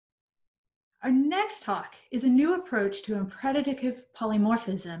Our next talk is a new approach to impredicative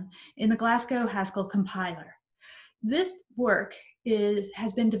polymorphism in the Glasgow Haskell compiler. This work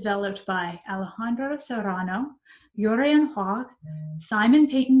has been developed by Alejandro Serrano, Jurriaan, Simon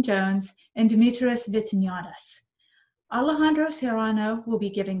Peyton Jones, and Dimitrios Vytiniotis. Alejandro Serrano will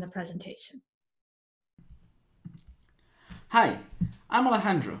be giving the presentation. Hi, I'm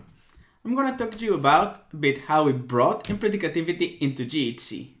Alejandro. I'm going to talk to you about a bit how we brought impredicativity into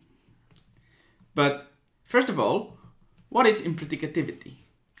GHC. But first of all, what is impredicativity?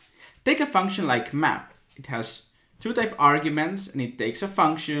 Take a function like map. It has two type arguments and it takes a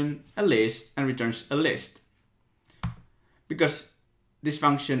function, a list, and returns a list. Because this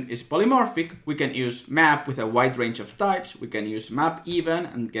function is polymorphic, we can use map with a wide range of types. We can use map even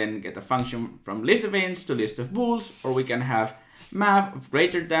and can get a function from list of ints to list of bools, or we can have map of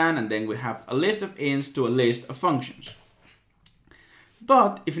greater than, and then we have a list of ints to a list of functions.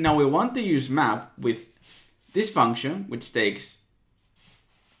 But if now we want to use map with this function, which takes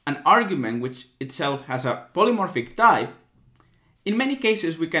an argument which itself has a polymorphic type, in many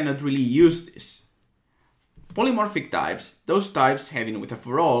cases we cannot really use this. Polymorphic types, those types having with a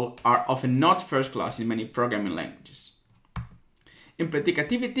for all, are often not first class in many programming languages.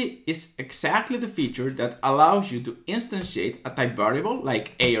 Impredicativity is exactly the feature that allows you to instantiate a type variable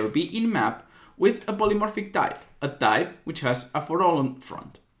like a or b in map with a polymorphic type, a type which has a for all in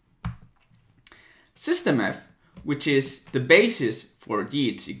front. SystemF, which is the basis for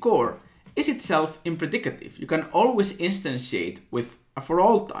GHC core, is itself impredicative. You can always instantiate with a for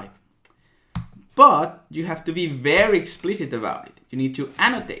all type. But you have to be very explicit about it. You need to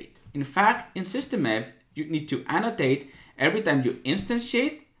annotate. In fact, in SystemF, you need to annotate every time you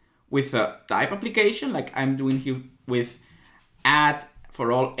instantiate with a type application, like I'm doing here with add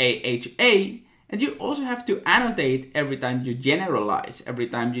for all a to a, and you also have to annotate every time you generalize, every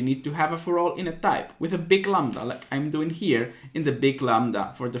time you need to have a for all in a type with a big lambda, like I'm doing here in the big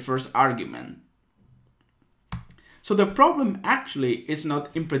lambda for the first argument. So the problem actually is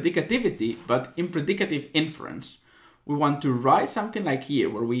not impredicativity, but impredicative inference. We want to write something like here,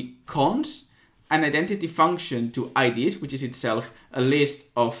 where we cons an identity function to IDs, which is itself a list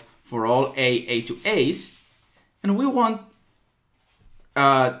of for all a to a's, and we want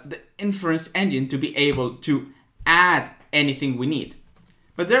the inference engine to be able to add anything we need.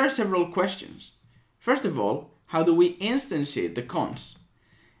 But there are several questions. First of all, how do we instantiate the cons?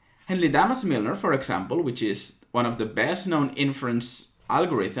 Henley-Damas-Milner, for example, which is one of the best known inference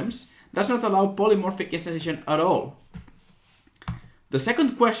algorithms, does not allow polymorphic instantiation at all. The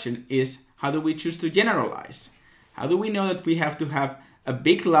second question is, how do we choose to generalize? How do we know that we have to have a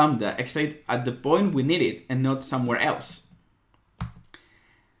big lambda except at the point we need it and not somewhere else?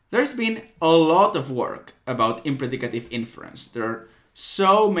 There's been a lot of work about impredicative inference. There are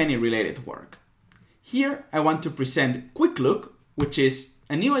so many related work. Here I want to present Quick Look, which is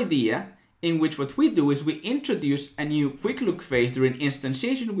a new idea in which what we do is we introduce a new quick look phase during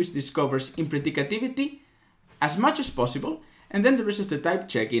instantiation which discovers impredicativity as much as possible, and then the rest of the type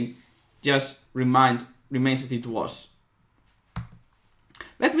checking just remains as it was.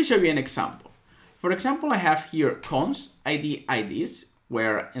 Let me show you an example. For example, I have here cons, ID, IDs,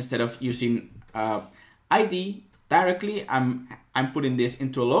 where instead of using ID directly, I'm putting this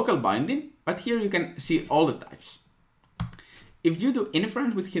into a local binding, but here you can see all the types. If you do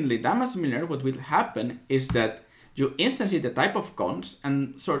inference with Henley-Damas-Milner, what will happen is that you instantiate the type of cons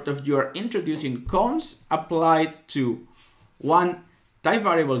and sort of you are introducing cons applied to one type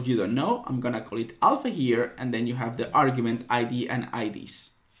variable you don't know. I'm going to call it alpha here, and then you have the argument ID and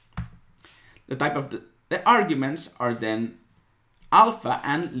IDs. The type of the arguments are then alpha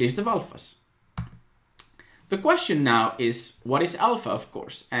and list of alphas. The question now is, what is alpha, of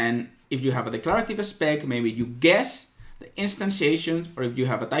course? And if you have a declarative spec, maybe you guess the instantiation, or if you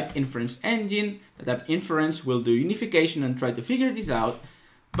have a type inference engine, the type inference will do unification and try to figure this out.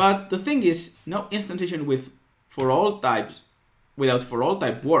 But the thing is, no instantiation with for all types without for all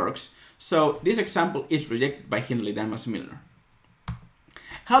type works. So this example is rejected by Henley-Damas-Milner.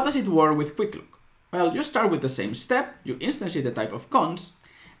 How does it work with Quick Look? Well, you start with the same step, you instantiate the type of cons,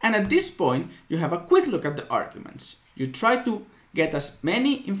 and at this point you have a quick look at the arguments. You try to get as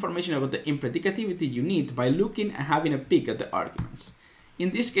many information about the impredicativity you need by looking and having a peek at the arguments. In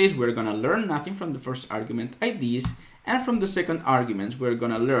this case, we're going to learn nothing from the first argument, IDs, and from the second arguments, we're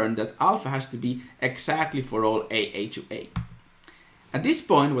going to learn that alpha has to be exactly for all a to a. At this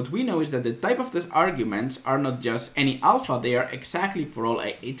point, what we know is that the type of these arguments are not just any alpha, they are exactly for all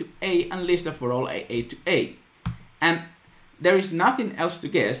a to a and list of for all a to a. And there is nothing else to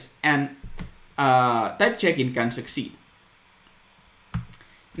guess, and type checking can succeed.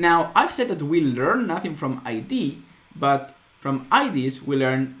 Now, I've said that we learn nothing from ID, but from IDs, we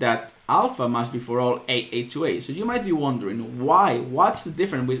learn that alpha must be for all A to A. So you might be wondering why, what's the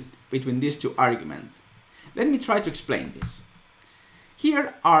difference between these two arguments? Let me try to explain this.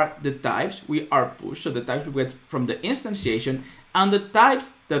 Here are the types we are pushed, so the types we get from the instantiation, and the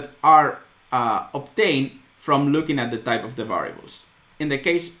types that are obtained from looking at the type of the variables. In the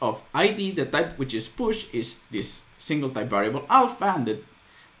case of ID, the type which is pushed is this single type variable alpha, and the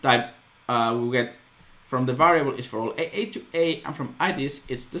type we get from the variable is for all A to A, and from IDs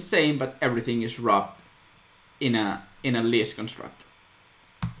it's the same, but everything is wrapped in a list constructor.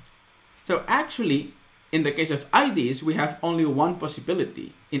 So actually, in the case of IDs, we have only one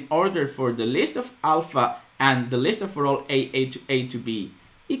possibility. In order for the list of alpha and the list of for all A to A to be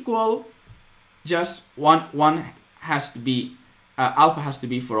equal, just one has to be, alpha has to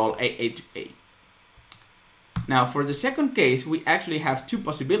be for all A to A. Now for the second case, we actually have two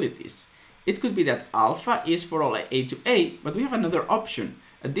possibilities. It could be that alpha is for all A to A, but we have another option.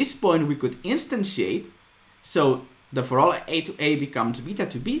 At this point, we could instantiate, so the for all A to A becomes beta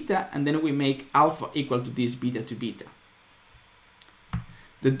to beta, and then we make alpha equal to this beta to beta.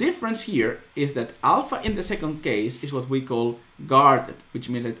 The difference here is that alpha in the second case is what we call guarded, which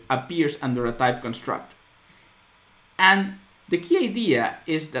means it appears under a type constructor. And the key idea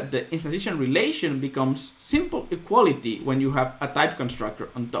is that the instantiation relation becomes simple equality when you have a type constructor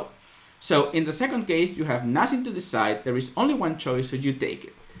on top. So in the second case, you have nothing to decide. There is only one choice, so you take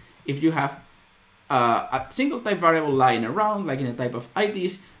it. If you have a single type variable lying around, like in the type of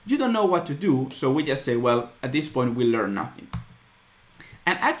IDs, you don't know what to do, so we just say, well, at this point we learn nothing.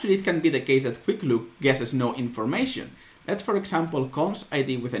 And actually it can be the case that quick look guesses no information. Let's, for example, cons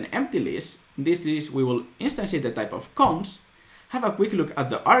ID with an empty list. In this list, we will instantiate the type of cons, have a quick look at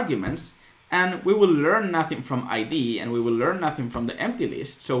the arguments, and we will learn nothing from ID, and we will learn nothing from the empty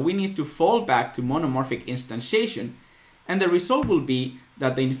list. So we need to fall back to monomorphic instantiation, and the result will be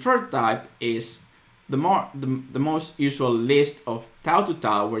that the inferred type is the most usual list of tau to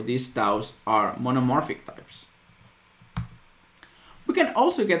tau, where these taus are monomorphic types. We can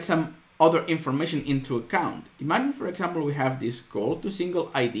also get some other information into account. Imagine, for example, we have this call to single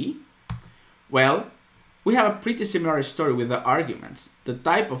ID. Well, we have a pretty similar story with the arguments. The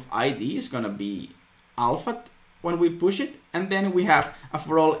type of ID is going to be alpha when we push it, and then we have a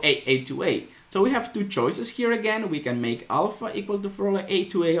for all A to A. So we have two choices here again. We can make alpha equal to for all A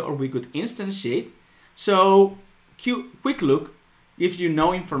to A, or we could instantiate. So quick look gives you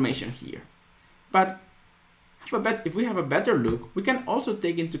no information here. But if we have a better look, we can also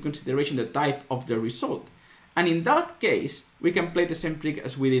take into consideration the type of the result. And in that case, we can play the same trick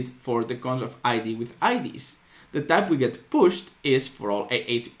as we did for the cons of ID with IDs. The type we get pushed is for all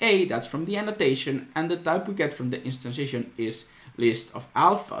A to A, that's from the annotation, and the type we get from the instantiation is list of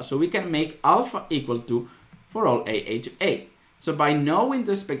alpha. So we can make alpha equal to for all A to A. So by knowing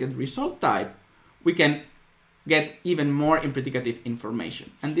the expected result type, we can get even more impredicative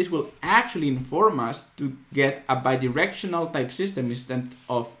information. And this will actually inform us to get a bidirectional type system instead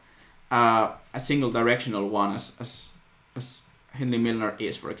of a single directional one as Hindley-Milner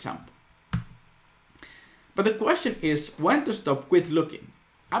is, for example. But the question is when to stop quit looking.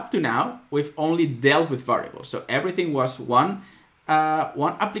 Up to now, we've only dealt with variables. So everything was one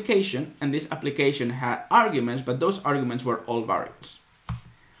application, and this application had arguments, but those arguments were all variables.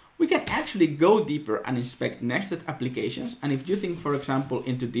 We can actually go deeper and inspect nested applications. And if you think, for example,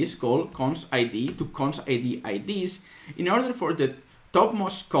 into this call, cons ID to cons ID IDs, in order for the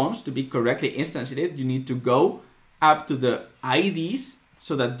topmost cons to be correctly instantiated, you need to go up to the IDs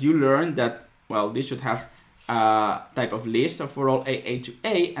so that you learn that, well, this should have a type of list for all A to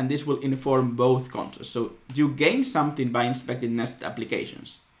A, and this will inform both cons. So you gain something by inspecting nested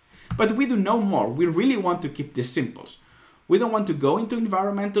applications. But we do no more. We really want to keep this simple. We don't want to go into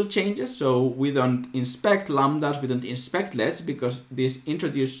environmental changes, so we don't inspect lambdas, we don't inspect lets, because these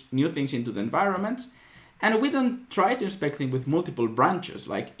introduce new things into the environments. And we don't try to inspect things with multiple branches,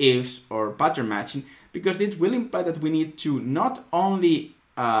 like ifs or pattern matching, because this will imply that we need to not only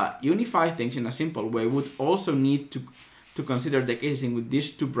unify things in a simple way, we would also need to consider the cases in which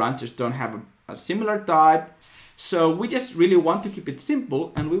these two branches don't have a similar type. So we just really want to keep it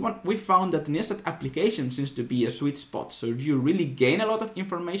simple, and we found that nested application seems to be a sweet spot. So you really gain a lot of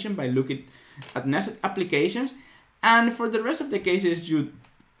information by looking at nested applications, and for the rest of the cases, you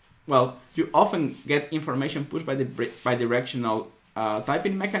often get information pushed by the bidirectional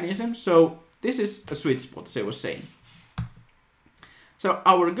typing mechanism. So this is a sweet spot, as I was saying. So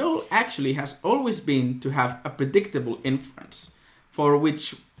our goal actually has always been to have a predictable inference, for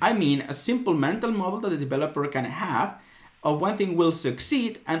which I mean a simple mental model that the developer can have, of when things will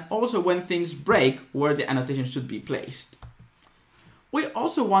succeed and also when things break, where the annotation should be placed. We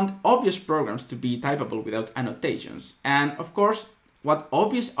also want obvious programs to be typable without annotations. And of course, what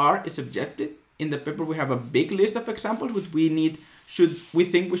obvious are is subjective. In the paper, we have a big list of examples which we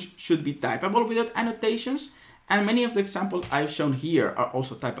think should be typable without annotations. And many of the examples I've shown here are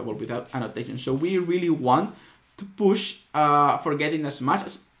also typable without annotations. So we really want to push for getting as much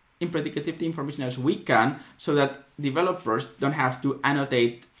as impredicativity information as we can so that developers don't have to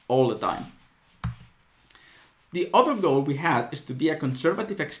annotate all the time. The other goal we had is to be a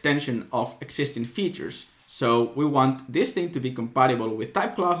conservative extension of existing features. So we want this thing to be compatible with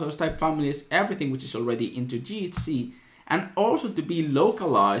type classes, type families, everything which is already into GHC, and also to be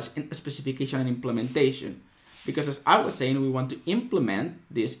localized in specification and implementation. Because as I was saying, we want to implement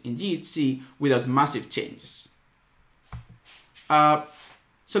this in GHC without massive changes.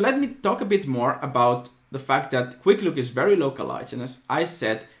 So let me talk a bit more about the fact that Quick Look is very localized. And as I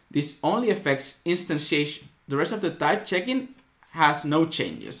said, this only affects instantiation. The rest of the type checking has no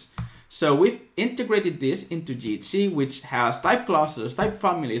changes. So we've integrated this into GHC, which has type classes, type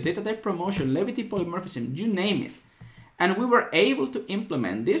families, data type promotion, levity polymorphism, you name it. And we were able to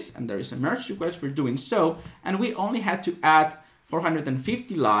implement this, and there is a merge request for doing so, and we only had to add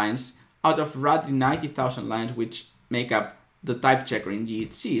 450 lines out of roughly 90,000 lines, which make up the type checker in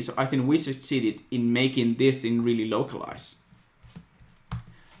GHC. So I think we succeeded in making this thing really localized.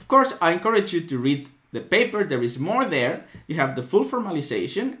 Of course, I encourage you to read the paper. There is more there. You have the full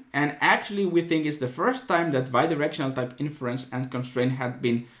formalization, and actually we think it's the first time that bidirectional type inference and constraint had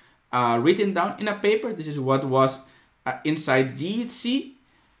been written down in a paper. This is what was inside GHC,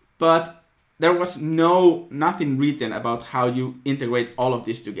 but there was nothing written about how you integrate all of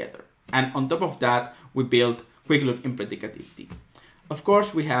this together. And on top of that, we built Quick Look Impredicativity. Of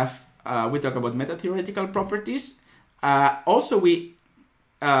course, we have we talk about meta-theoretical properties. Also, we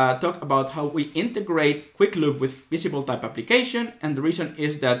talk about how we integrate Quick Look with visible type application, and the reason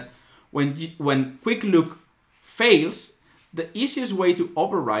is that when Quick Look fails, the easiest way to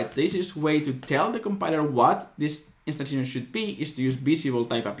override, the easiest way to tell the compiler what this instantiation should be is to use visible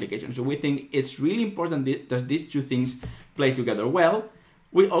type application. So we think it's really important that these two things play together well.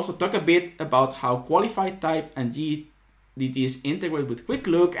 We also talk a bit about how qualified type and GDTs integrate with Quick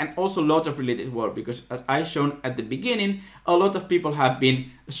Look, and also lots of related work, because as I shown at the beginning, a lot of people have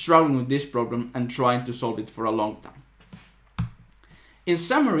been struggling with this problem and trying to solve it for a long time. In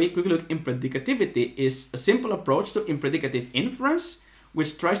summary, Quick Look Impredicativity is a simple approach to impredicative inference,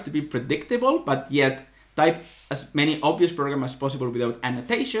 which tries to be predictable, but yet type as many obvious programs as possible without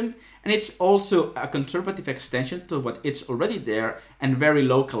annotation. And it's also a conservative extension to what it's already there and very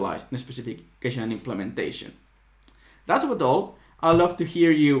localized in specification and implementation. That's about all. I'd love to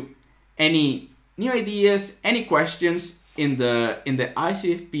hear you any new ideas, any questions in the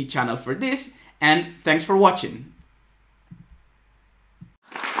ICFP channel for this, and thanks for watching.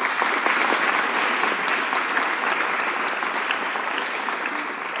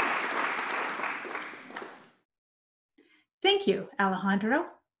 Thank you, Alejandro.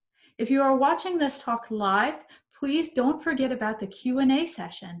 If you are watching this talk live, please don't forget about the Q&A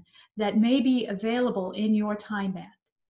session that may be available in your time band.